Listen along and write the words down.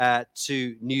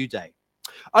to New Day.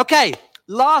 Okay,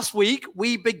 last week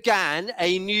we began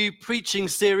a new preaching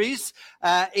series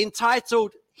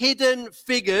entitled Hidden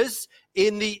Figures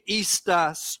in the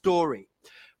Easter Story.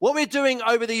 What we're doing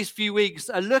over these few weeks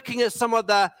are looking at some of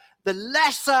the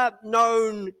lesser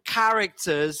known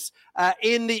characters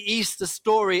in the Easter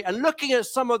story and looking at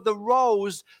some of the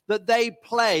roles that they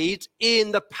played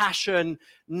in the Passion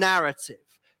narrative.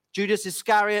 Judas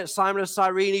Iscariot, Simon of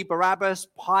Cyrene, Barabbas,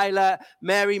 Pilate,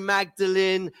 Mary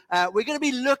Magdalene. We're going to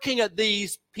be looking at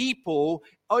these people,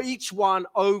 each one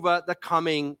over the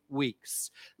coming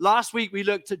weeks. Last week we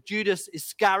looked at Judas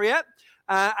Iscariot,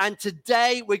 and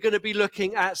today we're going to be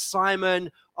looking at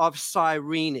Simon of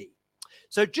Cyrene.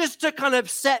 So just to kind of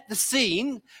set the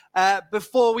scene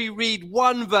before we read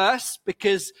one verse,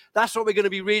 because that's what we're going to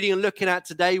be reading and looking at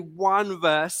today, one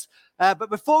verse. But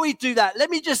before we do that, let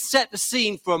me just set the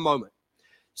scene for a moment.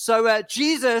 So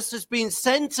Jesus has been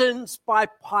sentenced by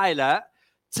Pilate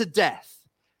to death.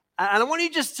 And I want you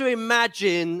just to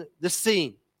imagine the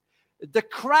scene. The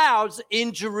crowds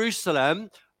in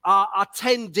Jerusalem are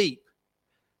 10 deep.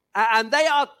 And they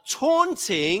are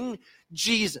taunting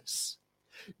Jesus.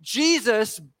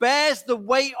 Jesus bears the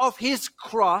weight of his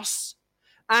cross,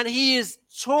 and he is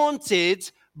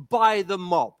taunted by the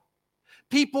mob.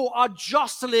 People are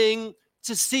jostling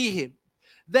to see him.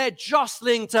 They're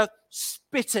jostling to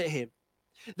spit at him.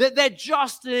 They're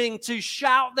jostling to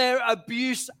shout their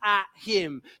abuse at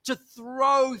him, to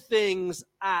throw things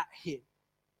at him.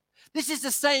 This is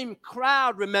the same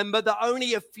crowd, remember, that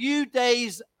only a few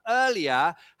days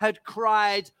earlier had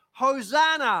cried,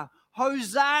 "Hosanna!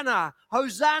 Hosanna,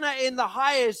 Hosanna in the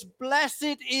highest.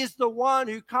 Blessed is the one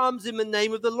who comes in the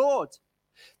name of the Lord."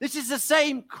 This is the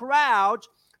same crowd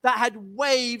that had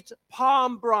waved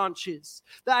palm branches,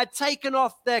 that had taken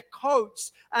off their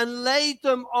coats and laid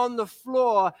them on the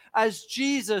floor as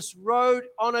Jesus rode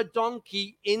on a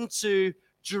donkey into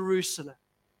Jerusalem.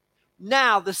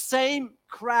 Now, the same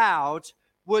crowd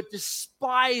were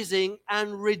despising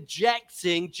and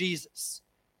rejecting Jesus,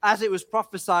 as it was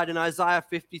prophesied in Isaiah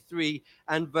 53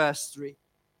 and verse 3.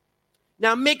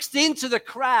 Now, mixed into the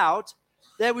crowd,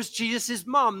 there was Jesus'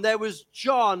 mum, there was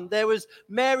John, there was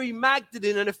Mary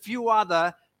Magdalene, and a few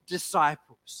other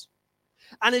disciples.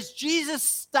 And as Jesus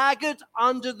staggered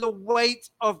under the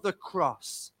weight of the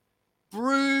cross,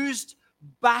 bruised,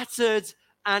 battered,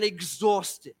 and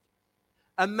exhausted,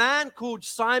 a man called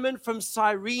Simon from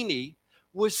Cyrene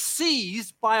was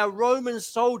seized by a Roman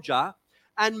soldier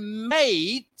and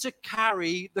made to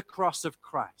carry the cross of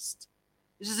Christ.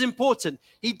 This is important.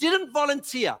 He didn't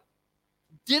volunteer.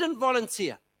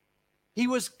 He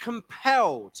was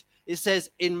compelled, it says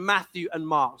in Matthew and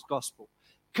Mark's gospel,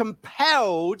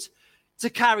 compelled to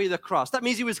carry the cross. That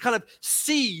means he was kind of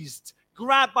seized,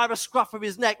 grabbed by the scruff of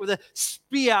his neck with a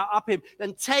spear up him,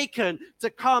 and taken to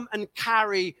come and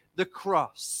carry the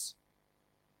cross.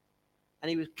 And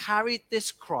he was carried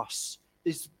this cross,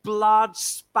 this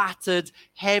blood-spattered,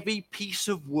 heavy piece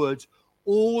of wood,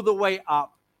 all the way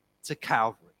up to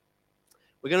Calvary.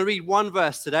 We're going to read one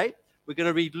verse today. We're going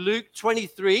to read Luke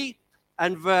 23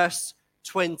 and verse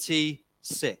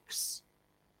 26.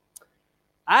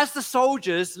 As the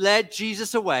soldiers led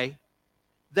Jesus away,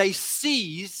 they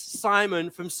seized Simon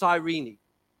from Cyrene,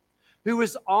 who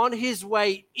was on his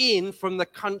way in from the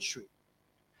country.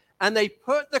 And they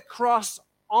put the cross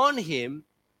on him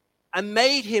and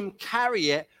made him carry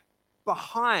it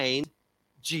behind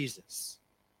Jesus.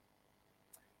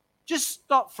 Just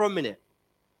stop for a minute.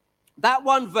 That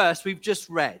one verse we've just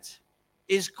read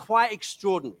is quite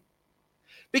extraordinary.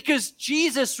 Because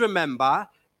Jesus, remember,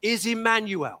 is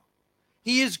Emmanuel.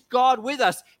 He is God with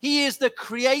us. He is the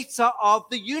creator of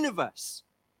the universe.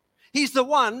 He's the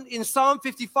one in Psalm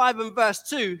 55 and verse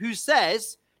 2 who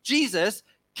says, Jesus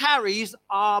carries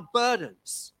our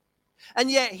burdens.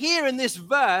 And yet here in this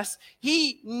verse,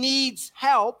 he needs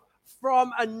help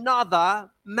from another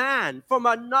man, from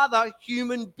another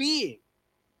human being.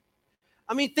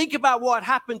 I mean, think about what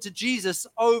happened to Jesus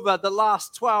over the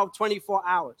last 24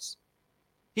 hours.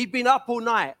 He'd been up all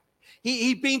night.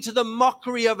 He'd been to the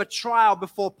mockery of a trial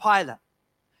before Pilate.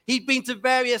 He'd been to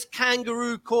various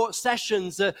kangaroo court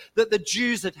sessions that the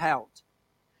Jews had held.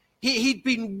 He'd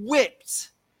been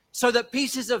whipped so that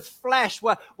pieces of flesh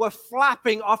were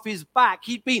flapping off his back.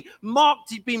 He'd been mocked,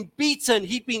 he'd been beaten,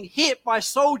 he'd been hit by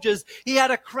soldiers. He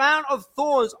had a crown of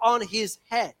thorns on his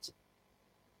head.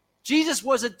 Jesus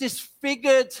was a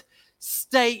disfigured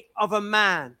state of a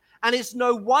man, and it's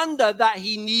no wonder that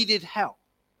he needed help.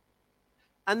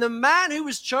 And the man who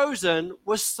was chosen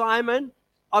was Simon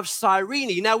of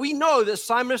Cyrene. Now, we know that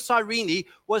Simon of Cyrene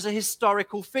was a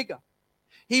historical figure.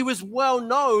 he was well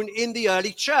known in the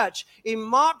early church. In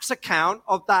Mark's account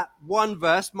of that one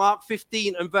verse, Mark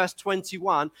 15 and verse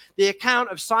 21, the account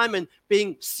of Simon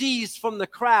being seized from the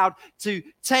crowd to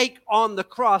take on the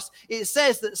cross, it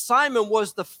says that Simon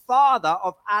was the father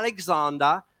of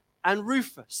Alexander and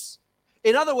Rufus.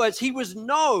 In other words, he was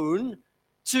known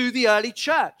to the early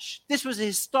church. This was a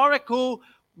historical,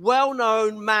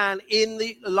 well-known man in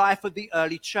the life of the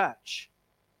early church.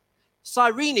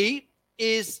 Cyrene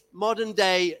is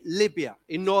modern-day Libya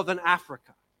in northern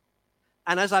Africa.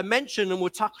 And as I mentioned, and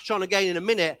we'll touch on again in a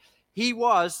minute, he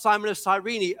was, Simon of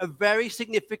Cyrene, a very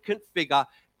significant figure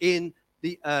in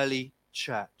the early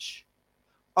church.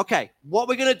 Okay, what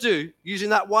we're going to do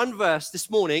using that one verse this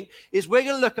morning is we're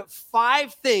going to look at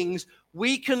 5 things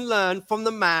we can learn from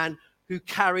the man who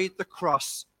carried the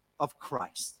cross of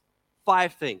Christ.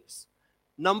 5 things.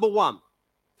 Number 1,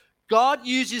 God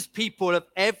uses people of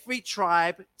every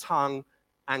tribe, tongue,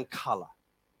 and color.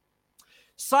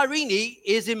 Cyrene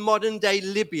is in modern-day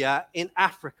Libya in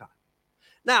Africa.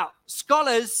 Now,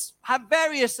 scholars have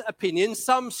various opinions.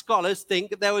 Some scholars think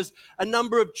that there was a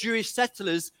number of Jewish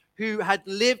settlers who had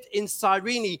lived in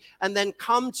Cyrene and then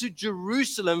come to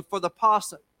Jerusalem for the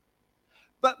Passover.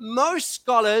 But most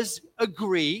scholars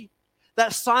agree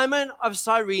that Simon of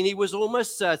Cyrene was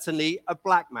almost certainly a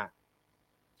black man.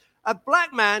 A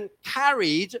black man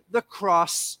carried the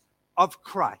cross of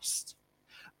Christ.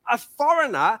 A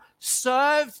foreigner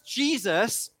served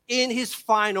Jesus in his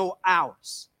final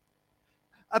hours.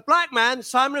 A black man,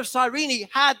 Simon of Cyrene,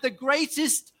 had the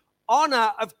greatest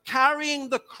honor of carrying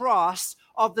the cross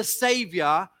of the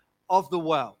Savior of the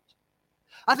world.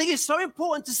 I think it's so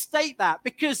important to state that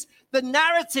because the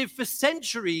narrative for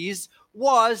centuries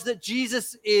was that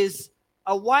Jesus is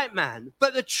a white man.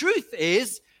 But the truth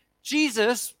is,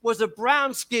 Jesus was a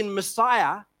brown-skinned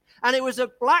Messiah, and it was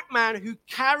a black man who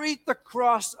carried the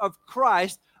cross of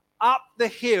Christ up the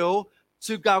hill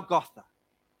to Golgotha.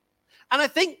 And I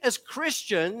think as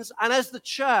Christians and as the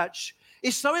church,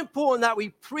 it's so important that we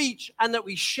preach and that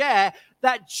we share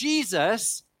that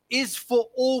Jesus is for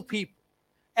all people,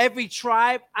 every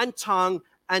tribe and tongue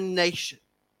and nation.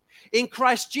 In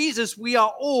Christ Jesus, we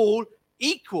are all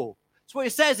equal. That's what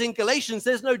it says in Galatians.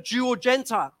 There's no Jew or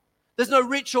Gentile. There's no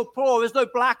rich or poor. There's no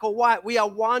black or white. We are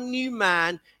one new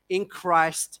man in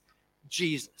Christ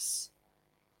Jesus.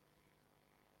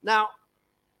 Now,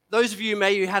 those of you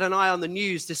who had an eye on the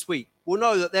news this week will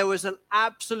know that there was an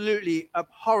absolutely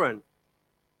abhorrent,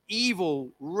 evil,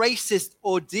 racist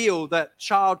ordeal that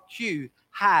Child Q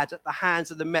had at the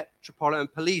hands of the Metropolitan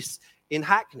Police in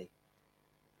Hackney.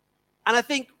 And I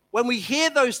think when we hear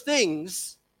those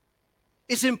things,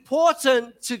 it's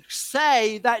important to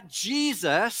say that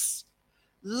Jesus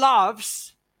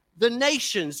loves the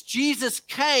nations. Jesus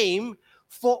came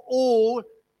for all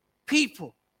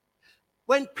people.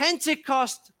 When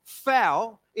Pentecost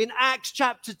fell in Acts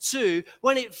chapter 2,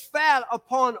 when it fell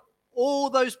upon all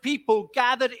those people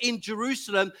gathered in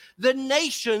Jerusalem, the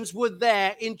nations were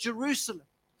there in Jerusalem.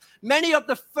 Many of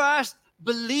the first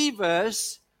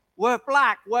believers were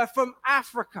black, were from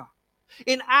Africa.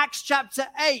 In Acts chapter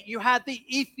 8, you had the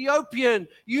Ethiopian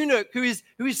eunuch who is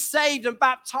saved and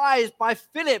baptized by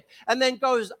Philip and then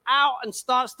goes out and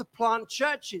starts to plant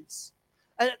churches.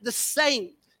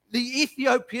 The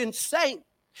Ethiopian saint.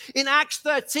 In Acts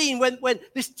 13, when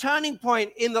this turning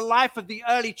point in the life of the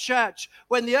early church,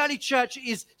 when the early church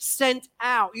is sent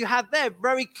out, you have there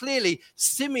very clearly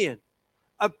Simeon,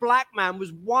 a black man,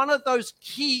 was one of those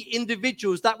key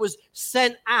individuals that was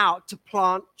sent out to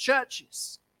plant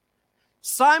churches.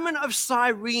 Simon of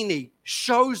Cyrene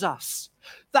shows us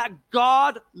that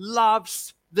God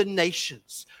loves the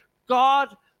nations.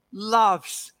 God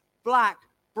loves black,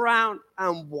 brown,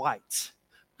 and white.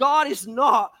 God is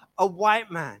not a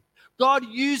white man. God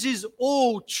uses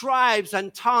all tribes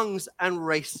and tongues and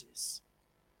races.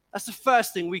 That's the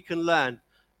first thing we can learn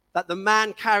that the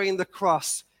man carrying the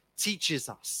cross teaches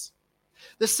us.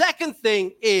 The second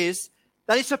thing is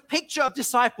that it's a picture of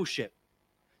discipleship.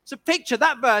 It's a picture,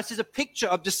 that verse is a picture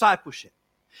of discipleship.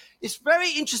 It's very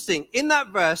interesting. In that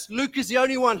verse, Luke is the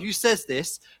only one who says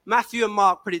this. Matthew and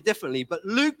Mark put it differently, but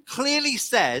Luke clearly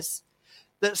says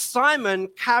that Simon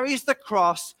carries the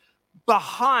cross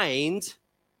behind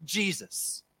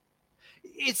Jesus.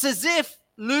 It's as if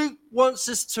Luke wants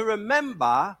us to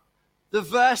remember the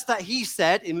verse that he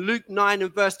said in Luke 9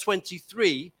 and verse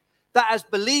 23, that as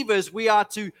believers, we are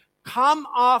to come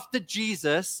after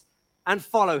Jesus and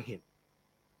follow him.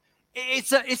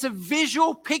 It's a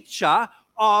visual picture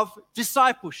of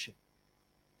discipleship.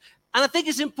 And I think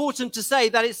it's important to say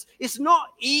that it's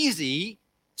not easy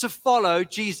to follow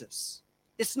Jesus.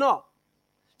 It's not.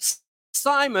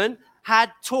 Simon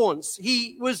had taunts.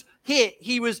 He was hit.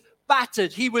 He was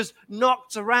battered. He was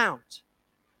knocked around.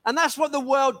 And that's what the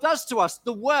world does to us.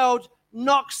 The world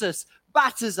knocks us,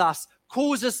 batters us,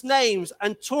 calls us names,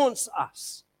 and taunts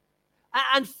us.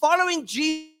 And following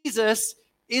Jesus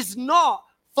is not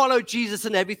follow Jesus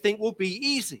and everything will be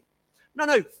easy.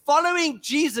 No. Following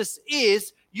Jesus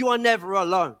is you are never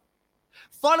alone.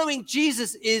 Following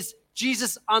Jesus is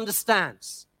Jesus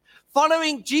understands.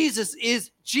 Following Jesus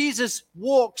is Jesus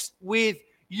walks with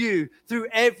you through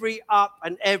every up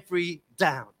and every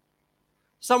down.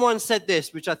 Someone said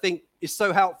this, which I think is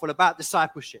so helpful about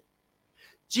discipleship.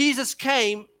 Jesus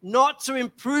came not to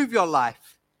improve your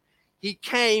life. He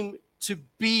came to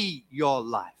be your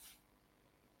life.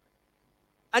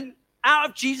 And out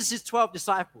of Jesus' 12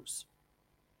 disciples,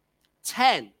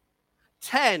 10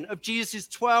 of Jesus'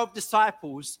 12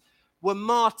 disciples were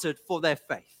martyred for their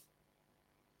faith.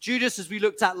 Judas, as we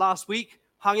looked at last week,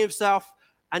 hung himself,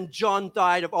 and John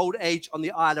died of old age on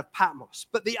the Isle of Patmos.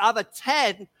 But the other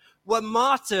 10 were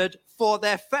martyred for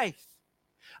their faith.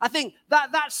 I think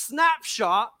that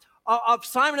snapshot of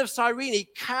Simon of Cyrene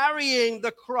carrying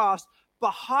the cross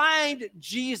behind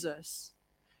Jesus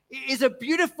is a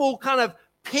beautiful kind of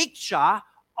picture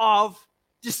of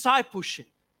discipleship.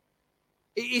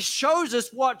 It shows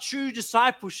us what true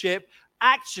discipleship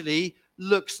actually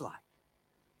looks like.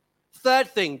 Third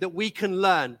thing that we can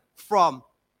learn from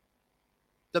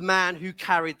the man who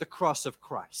carried the cross of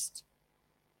Christ.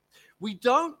 We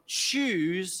don't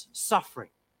choose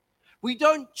suffering. We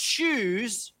don't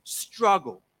choose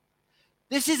struggle.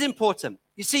 This is important.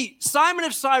 You see, Simon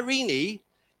of Cyrene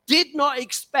did not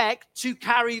expect to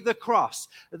carry the cross.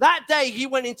 That day he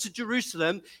went into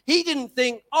Jerusalem, he didn't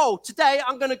think, today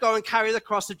I'm going to go and carry the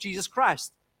cross of Jesus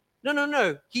Christ.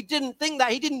 No. He didn't think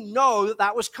that. He didn't know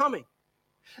that was coming.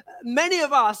 Many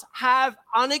of us have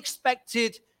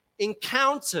unexpected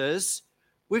encounters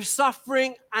with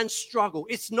suffering and struggle.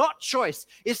 It's not choice.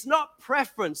 It's not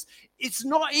preference. It's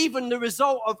not even the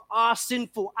result of our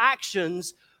sinful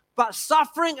actions, but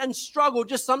suffering and struggle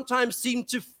just sometimes seem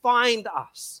to find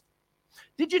us.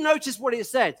 Did you notice what it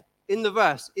said in the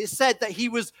verse? It said that he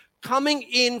was coming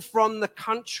in from the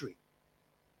country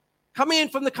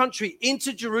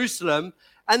into Jerusalem,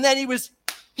 and then he was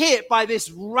hit by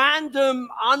this random,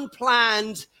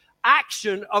 unplanned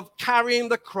action of carrying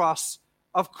the cross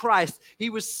of Christ. He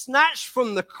was snatched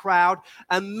from the crowd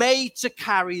and made to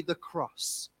carry the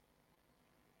cross.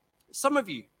 Some of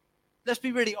you, let's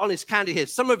be really honest, candid here.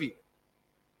 Some of you,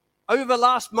 over the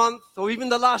last month or even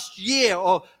the last year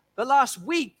or the last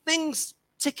week, things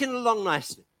ticking along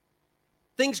nicely.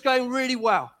 Things going really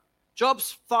well.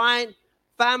 Jobs fine.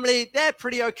 Family, they're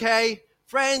pretty okay.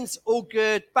 Friends, all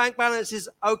good. Bank balance is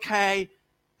okay.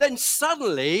 Then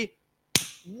suddenly,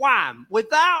 wham,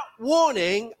 without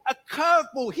warning, a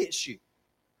curveball hits you.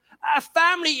 A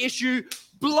family issue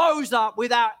blows up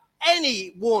without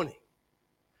any warning.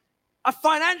 A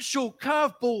financial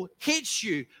curveball hits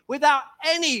you without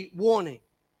any warning.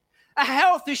 A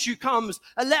health issue comes,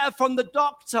 a letter from the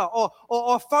doctor or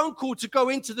a phone call to go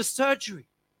into the surgery.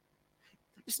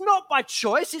 It's not by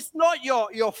choice. It's not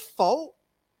your fault.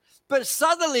 But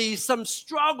suddenly some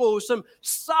struggle, some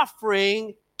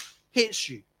suffering hits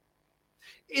you.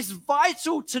 It's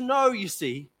vital to know, you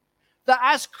see, that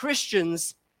as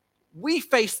Christians, we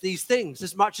face these things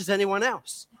as much as anyone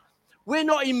else. We're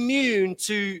not immune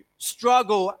to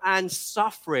struggle and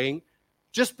suffering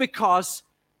just because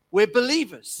we're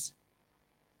believers.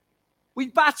 We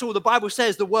battle, the Bible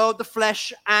says, the world, the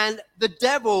flesh, and the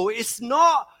devil. It's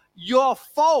not your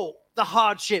fault, the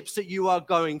hardships that you are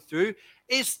going through.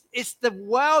 It's the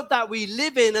world that we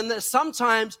live in, and that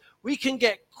sometimes we can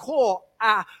get caught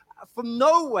from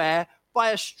nowhere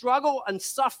by a struggle and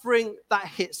suffering that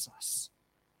hits us.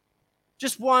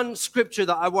 Just one scripture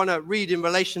that I want to read in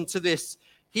relation to this,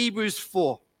 Hebrews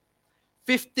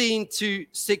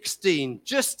 4:15-16,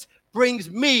 just brings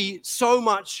me so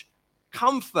much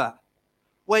comfort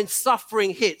when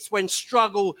suffering hits, when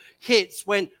struggle hits,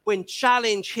 when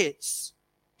challenge hits.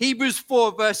 Hebrews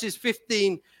 4 verses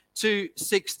 15-16.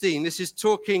 This is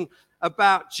talking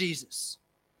about Jesus.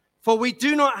 For we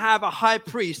do not have a high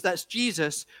priest, that's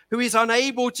Jesus, who is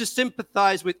unable to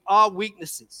sympathize with our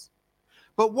weaknesses,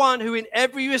 but one who in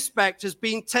every respect has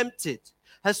been tempted,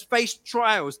 has faced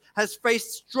trials, has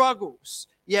faced struggles,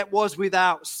 yet was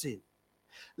without sin.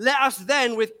 Let us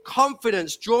then with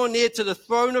confidence draw near to the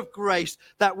throne of grace,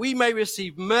 that we may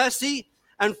receive mercy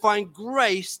and find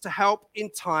grace to help in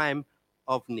time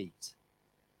of need.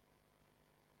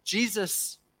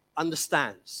 Jesus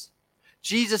understands.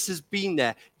 Jesus has been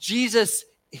there. Jesus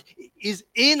is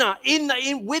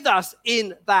with us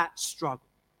in that struggle.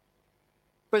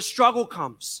 But struggle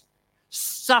comes.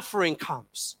 Suffering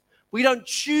comes. We don't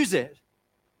choose it,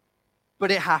 but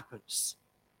it happens.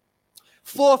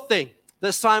 Fourth thing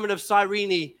that Simon of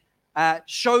Cyrene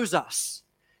shows us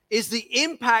is the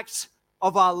impact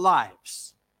of our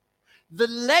lives. The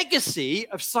legacy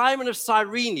of Simon of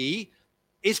Cyrene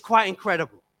is quite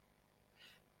incredible.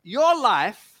 Your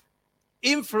life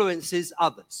influences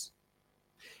others.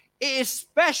 It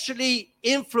especially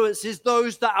influences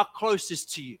those that are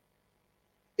closest to you.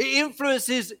 It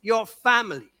influences your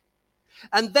family,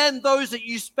 and then those that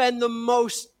you spend the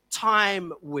most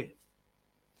time with.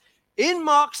 In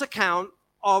Mark's account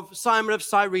of Simon of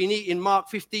Cyrene, in Mark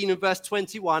 15 and verse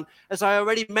 21, as I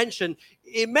already mentioned,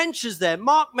 it mentions there,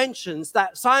 Mark mentions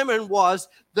that Simon was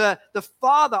the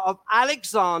father of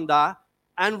Alexander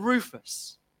and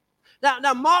Rufus.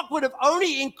 Now, Mark would have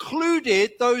only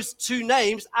included those two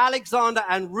names, Alexander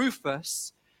and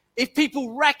Rufus, if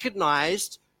people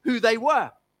recognized who they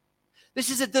were. This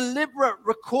is a deliberate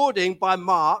recording by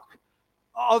Mark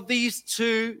of these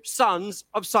two sons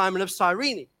of Simon of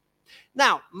Cyrene.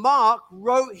 Now, Mark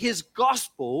wrote his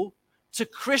gospel to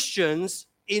Christians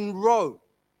in Rome.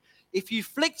 If you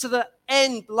flick to the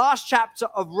end, last chapter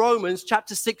of Romans,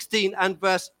 chapter 16 and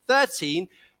verse 13,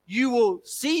 you will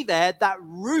see there that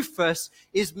Rufus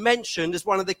is mentioned as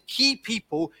one of the key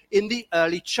people in the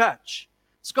early church.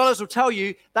 Scholars will tell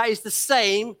you that is the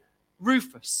same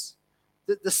Rufus.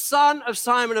 The son of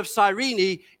Simon of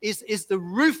Cyrene is the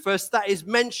Rufus that is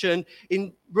mentioned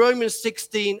in Romans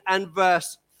 16 and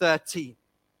verse 13.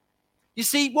 You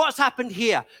see, what's happened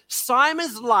here?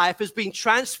 Simon's life has been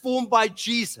transformed by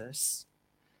Jesus,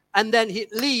 and then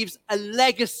it leaves a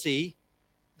legacy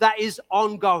that is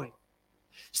ongoing.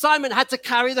 Simon had to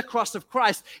carry the cross of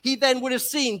Christ. He then would have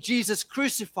seen Jesus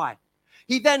crucified.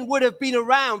 He then would have been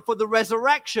around for the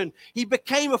resurrection. He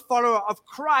became a follower of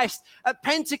Christ at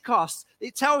Pentecost.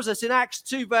 It tells us in Acts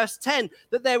 2 verse 10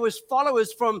 that there was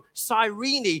followers from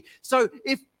Cyrene. So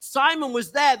if Simon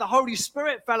was there, the Holy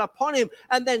Spirit fell upon him,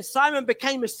 and then Simon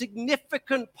became a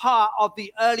significant part of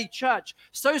the early church.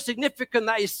 So significant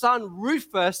that his son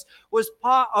Rufus was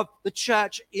part of the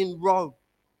church in Rome.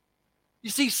 You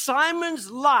see, Simon's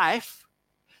life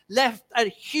left a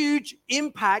huge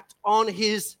impact on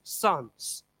his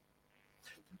sons.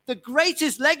 The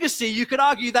greatest legacy you could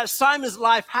argue that Simon's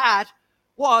life had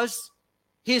was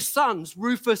his sons,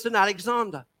 Rufus and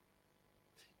Alexander.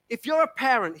 If you're a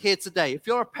parent here today,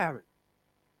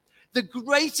 the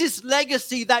greatest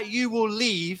legacy that you will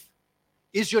leave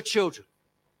is your children.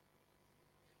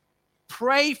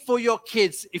 Pray for your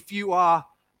kids if you are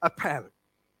a parent.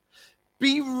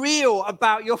 Be real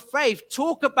about your faith.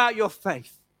 Talk about your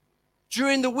faith.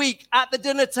 During the week, at the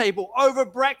dinner table, over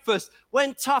breakfast,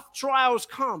 when tough trials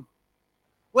come,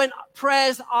 when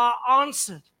prayers are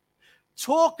answered.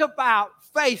 Talk about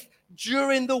faith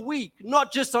during the week,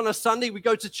 not just on a Sunday, we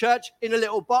go to church in a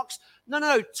little box.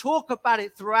 No, talk about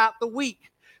it throughout the week.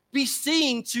 Be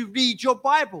seen to read your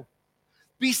Bible.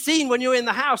 Be seen when you're in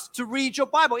the house to read your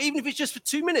Bible, even if it's just for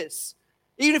 2 minutes.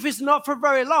 Even if it's not for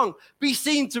very long, be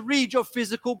seen to read your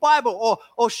physical Bible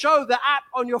or show the app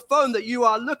on your phone that you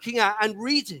are looking at and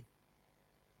reading.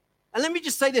 And let me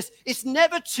just say this, it's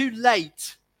never too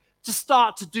late to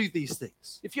start to do these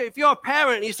things. If you're a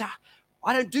parent and you say,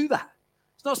 I don't do that.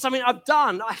 It's not something I've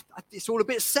done. It's all a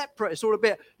bit separate. It's all a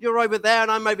bit, you're over there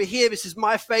and I'm over here. This is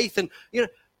my faith. And,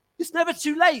 it's never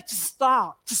too late to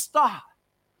start.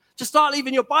 To start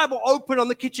leaving your Bible open on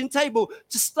the kitchen table.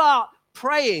 To start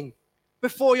praying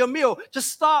before your meal, to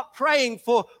start praying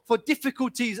for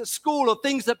difficulties at school or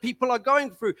things that people are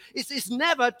going through. It's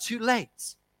never too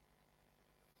late.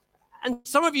 And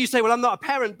some of you say, well, I'm not a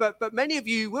parent, but many of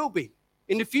you will be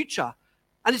in the future.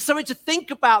 And it's something to think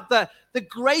about. The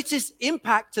greatest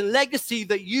impact and legacy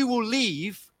that you will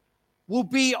leave will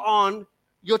be on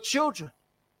your children.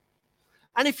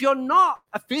 And if you're not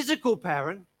a physical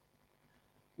parent,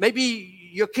 maybe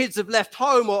your kids have left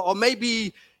home or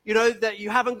maybe that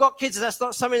you haven't got kids, that's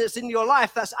not something that's in your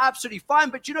life, that's absolutely fine.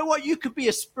 But you know what? You could be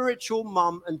a spiritual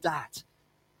mom and dad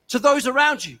to those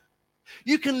around you.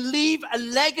 You can leave a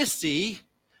legacy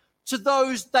to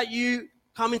those that you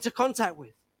come into contact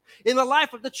with. In the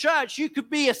life of the church, you could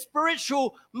be a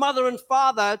spiritual mother and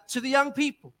father to the young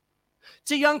people,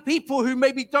 to young people who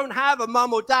maybe don't have a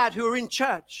mom or dad who are in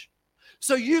church.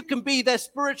 So you can be their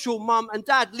spiritual mom and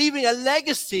dad, leaving a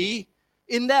legacy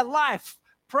in their life,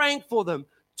 praying for them,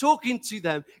 talking to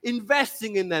them,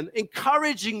 investing in them,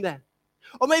 encouraging them.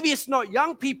 Or maybe it's not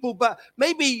young people, but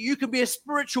maybe you can be a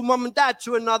spiritual mom and dad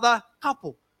to another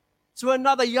couple. to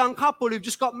another young couple who've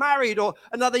just got married, or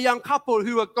another young couple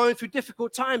who are going through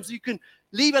difficult times. You can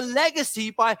leave a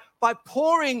legacy by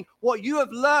pouring what you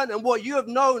have learned and what you have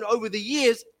known over the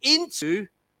years into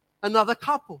another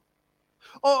couple.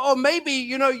 Or maybe,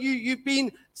 you've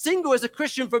been single as a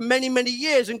Christian for many, many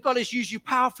years, and God has used you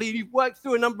powerfully, and you've worked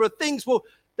through a number of things. Well,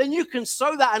 then you can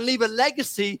sow that and leave a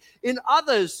legacy in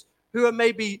others who are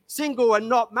maybe single and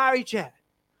not married yet,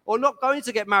 or not going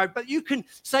to get married. But you can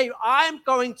say, I'm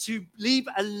going to leave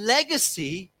a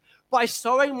legacy by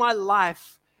sowing my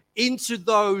life into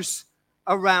those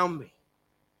around me.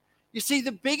 You see,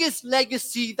 the biggest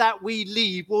legacy that we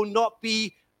leave will not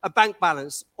be a bank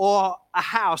balance or a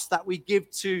house that we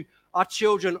give to our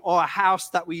children, or a house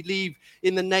that we leave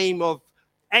in the name of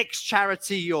X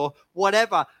charity or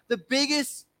whatever. The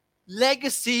biggest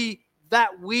legacy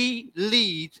that we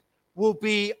lead will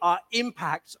be our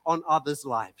impact on others'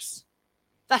 lives.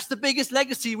 That's the biggest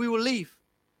legacy we will leave.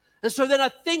 And so then I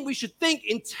think we should think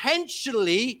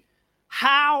intentionally,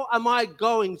 how am I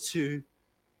going to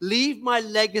leave my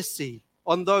legacy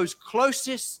on those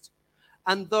closest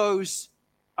and those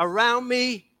around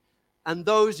me and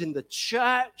those in the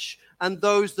church and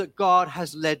those that God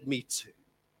has led me to?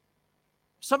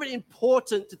 Something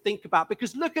important to think about,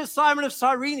 because look at Simon of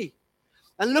Cyrene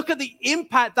and look at the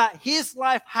impact that his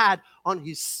life had on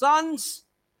his sons,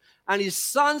 and his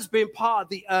sons being part of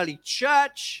the early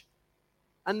church,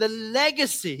 and the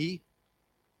legacy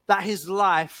that his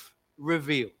life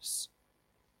reveals.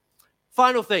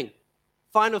 Final thing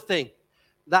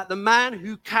that the man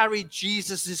who carried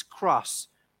Jesus' cross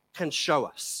can show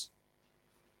us.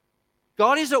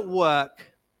 God is at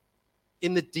work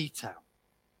in the detail.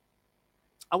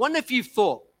 I wonder if you've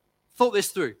thought this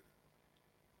through.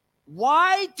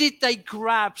 Why did they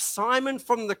grab Simon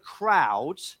from the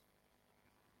crowd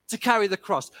to carry the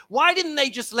cross? Why didn't they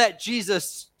just let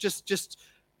Jesus just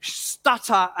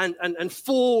stutter and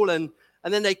fall, and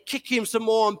then they kick him some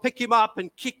more and pick him up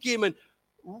and kick him? And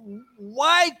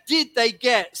why did they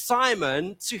get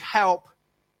Simon to help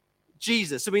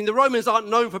Jesus? I mean, the Romans aren't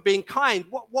known for being kind.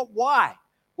 Why?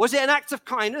 Was it an act of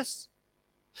kindness?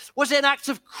 Was it an act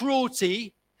of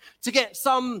cruelty to get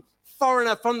some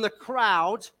foreigner from the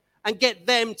crowd and get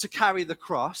them to carry the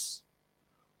cross?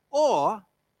 Or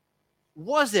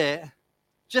was it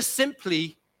just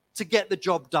simply to get the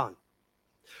job done?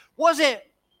 Was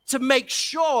it to make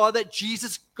sure that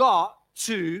Jesus got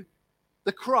to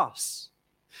the cross?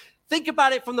 Think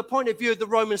about it from the point of view of the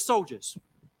Roman soldiers.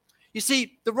 You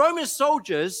see, the Roman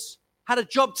soldiers had a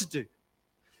job to do.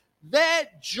 Their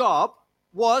job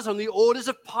was, on the orders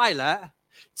of Pilate,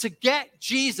 to get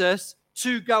Jesus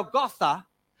to Golgotha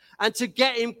and to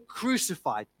get him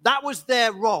crucified. That was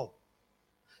their role.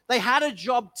 They had a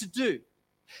job to do.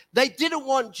 They didn't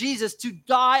want Jesus to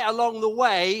die along the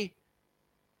way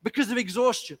because of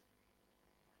exhaustion.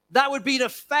 That would be to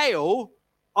fail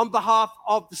on behalf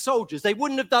of the soldiers. They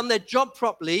wouldn't have done their job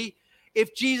properly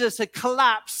if Jesus had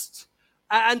collapsed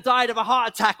and died of a heart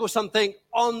attack or something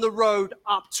on the road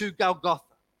up to Golgotha.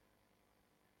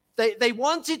 They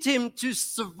wanted him to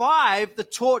survive the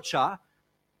torture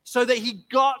so that he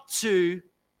got to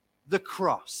the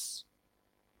cross.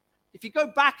 If you go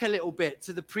back a little bit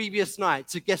to the previous night,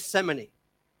 to Gethsemane.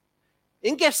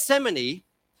 In Gethsemane,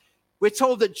 we're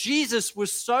told that Jesus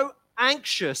was so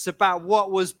anxious about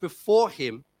what was before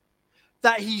him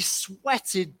that he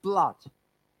sweated blood.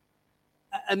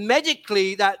 And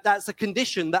medically, that's a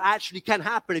condition that actually can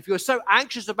happen. If you're so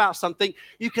anxious about something,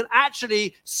 you can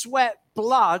actually sweat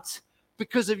blood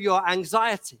because of your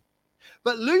anxiety.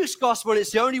 But Luke's gospel, and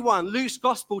it's the only one, Luke's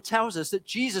gospel tells us that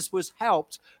Jesus was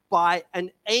helped by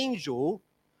an angel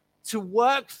to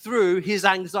work through his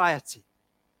anxiety.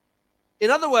 In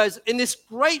other words, in this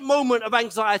great moment of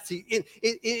anxiety,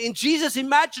 in Jesus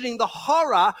imagining the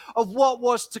horror of what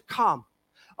was to come,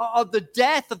 of the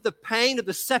death, of the pain, of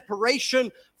the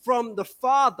separation from the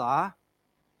Father,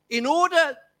 in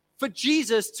order for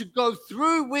Jesus to go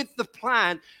through with the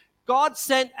plan, God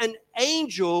sent an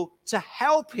angel to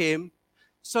help him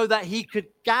so that he could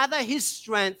gather his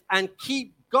strength and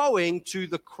keep going to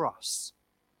the cross.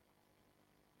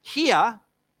 Here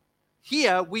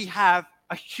we have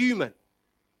a human,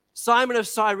 Simon of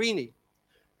Cyrene,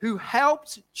 who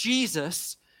helped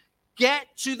Jesus get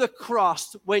to the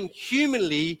cross when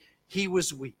humanly he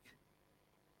was weak.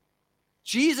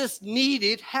 Jesus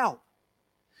needed help,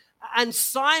 and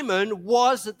Simon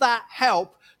was that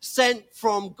help sent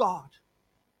from God.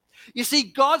 You see,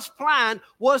 God's plan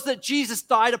was that Jesus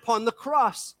died upon the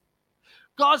cross.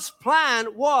 God's plan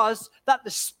was that the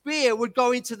spear would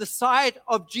go into the side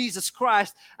of Jesus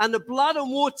Christ and the blood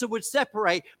and water would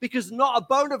separate because not a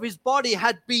bone of his body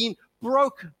had been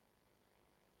broken.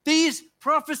 These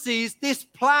prophecies, this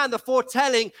plan, the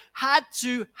foretelling had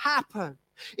to happen.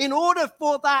 In order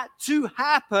for that to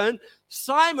happen,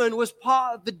 Simon was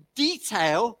part of the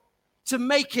detail to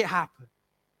make it happen.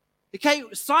 Okay,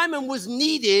 Simon was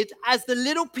needed as the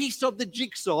little piece of the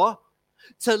jigsaw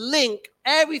to link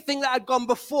everything that had gone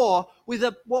before with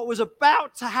what was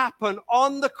about to happen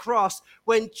on the cross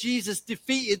when Jesus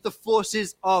defeated the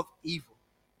forces of evil.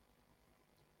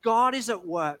 God is at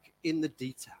work in the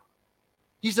detail.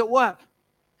 He's at work.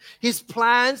 His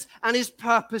plans and his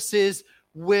purposes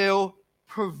will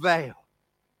prevail.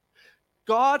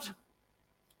 God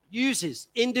uses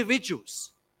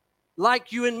individuals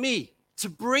like you and me to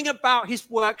bring about his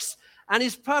works and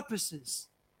his purposes.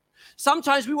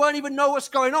 Sometimes we won't even know what's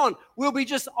going on. We'll be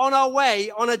just on our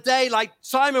way on a day like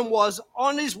Simon was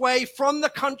on his way from the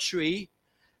country,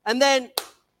 and then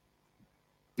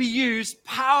be used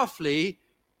powerfully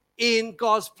in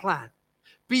God's plan.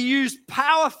 Be used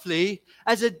powerfully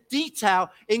as a detail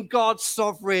in God's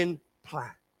sovereign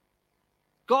plan.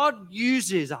 God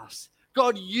uses us.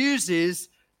 God uses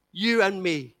you and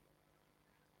me.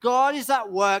 God is at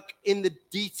work in the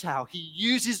detail. He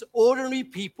uses ordinary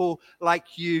people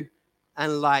like you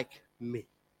and like me.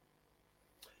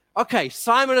 Okay,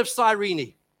 Simon of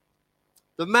Cyrene,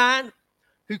 the man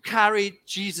who carried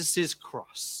Jesus'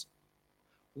 cross.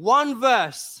 One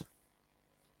verse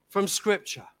from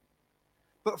Scripture,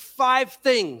 but 5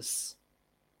 things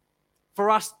for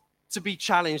us to be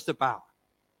challenged about.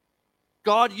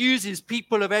 God uses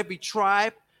people of every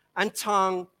tribe and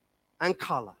tongue and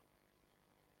color.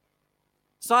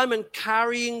 Simon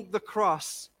carrying the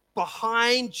cross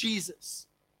behind Jesus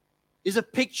is a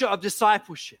picture of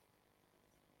discipleship.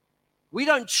 We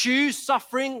don't choose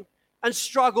suffering and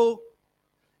struggle.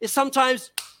 It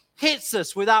sometimes hits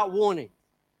us without warning,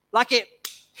 like it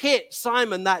hit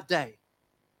Simon that day.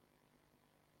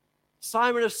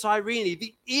 Simon of Cyrene,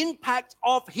 the impact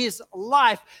of his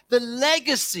life, the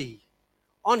legacy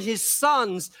on his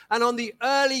sons and on the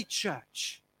early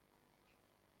church.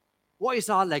 What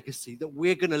is our legacy that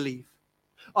we're going to leave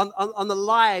on the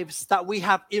lives that we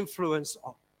have influence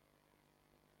on?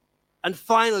 And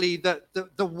finally,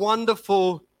 the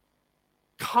wonderful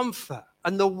comfort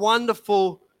and the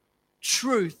wonderful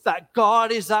truth that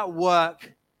God is at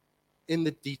work in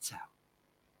the detail.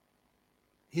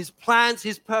 His plans,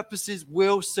 his purposes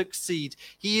will succeed.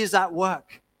 He is at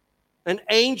work. An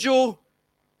angel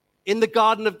in the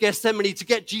Garden of Gethsemane to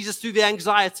get Jesus through the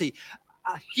anxiety.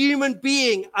 A human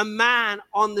being, a man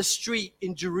on the street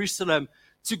in Jerusalem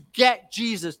to get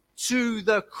Jesus to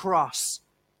the cross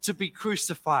to be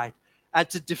crucified and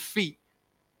to defeat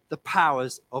the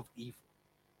powers of evil.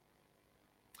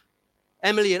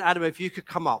 Emily and Adam, if you could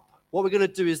come up. What we're going to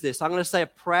do is this. I'm going to say a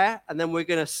prayer and then we're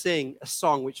going to sing a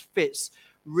song which fits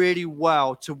really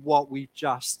well to what we've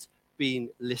just been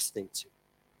listening to.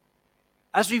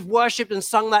 As we've worshipped and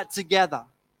sung that together,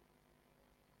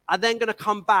 I'm then going to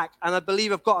come back and I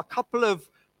believe I've got a couple of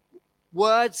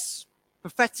words,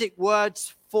 prophetic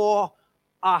words for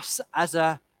us as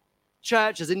a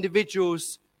church, as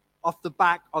individuals, off the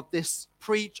back of this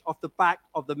preach, off the back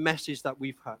of the message that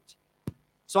we've heard.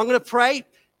 So I'm going to pray,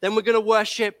 then we're going to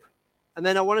worship, and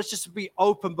then I want us just to be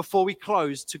open before we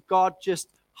close to God just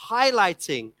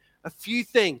highlighting a few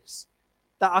things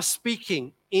that are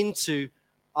speaking into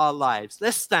our lives.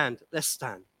 Let's stand.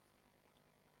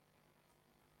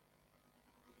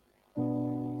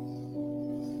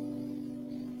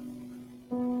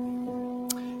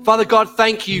 Father God,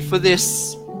 thank you for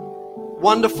this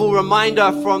wonderful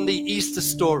reminder from the Easter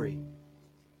story.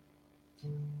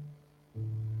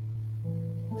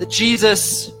 That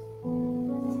Jesus,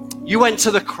 you went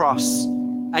to the cross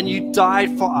and you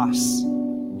died for us.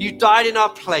 You died in our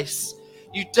place.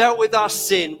 You dealt with our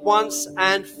sin once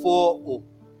and for all.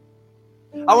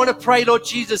 I want to pray, Lord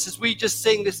Jesus, as we just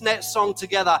sing this next song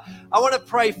together, I want to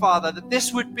pray, Father, that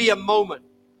this would be a moment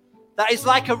that is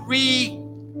like a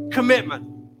recommitment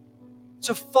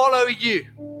to follow you.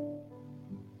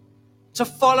 To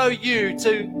follow you,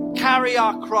 to carry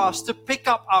our cross, to pick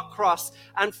up our cross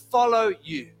and follow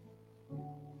you.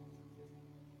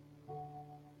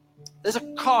 There's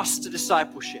a cost to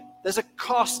discipleship. There's a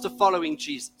cost to following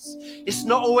Jesus. It's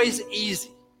not always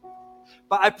easy.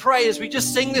 But I pray as we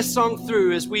just sing this song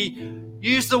through, as we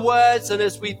use the words and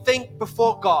as we think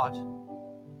before God,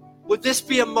 would this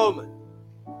be a moment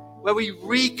where we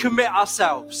recommit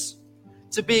ourselves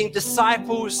to being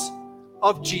disciples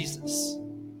of Jesus,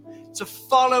 to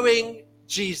following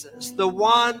Jesus, the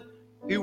one